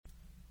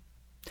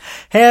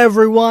Hey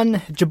everyone,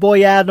 it's your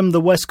boy Adam,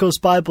 the West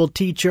Coast Bible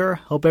teacher.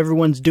 Hope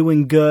everyone's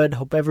doing good.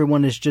 Hope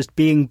everyone is just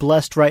being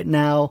blessed right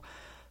now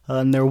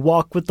in their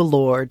walk with the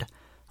Lord.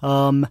 I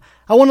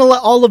want to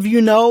let all of you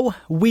know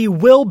we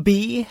will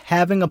be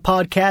having a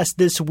podcast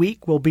this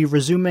week. We'll be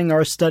resuming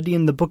our study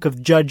in the book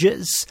of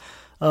Judges.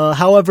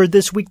 However,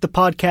 this week the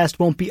podcast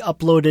won't be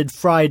uploaded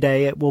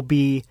Friday. It will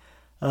be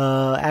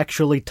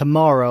actually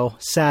tomorrow,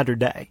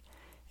 Saturday.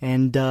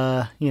 And,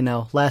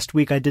 last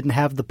week I didn't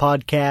have the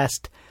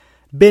podcast.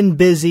 Been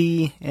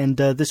busy, and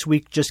this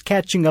week just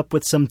catching up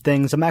with some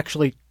things. I'm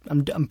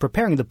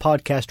preparing the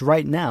podcast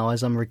right now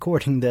as I'm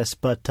recording this,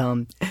 but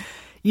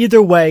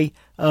either way,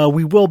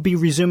 we will be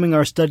resuming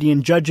our study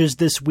in Judges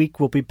this week.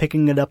 We'll be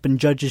picking it up in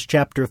Judges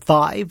chapter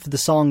 5, the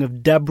Song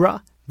of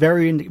Deborah.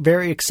 Very,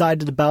 very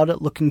excited about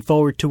it, looking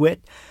forward to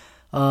it.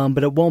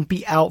 But it won't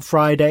be out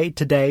Friday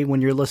today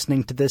when you're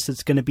listening to this.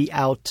 It's going to be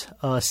out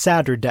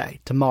Saturday,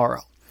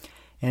 tomorrow.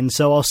 And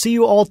so I'll see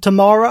you all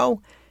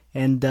tomorrow.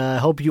 And I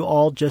hope you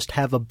all just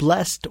have a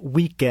blessed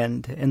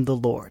weekend in the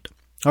Lord.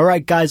 All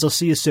right, guys, I'll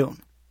see you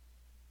soon.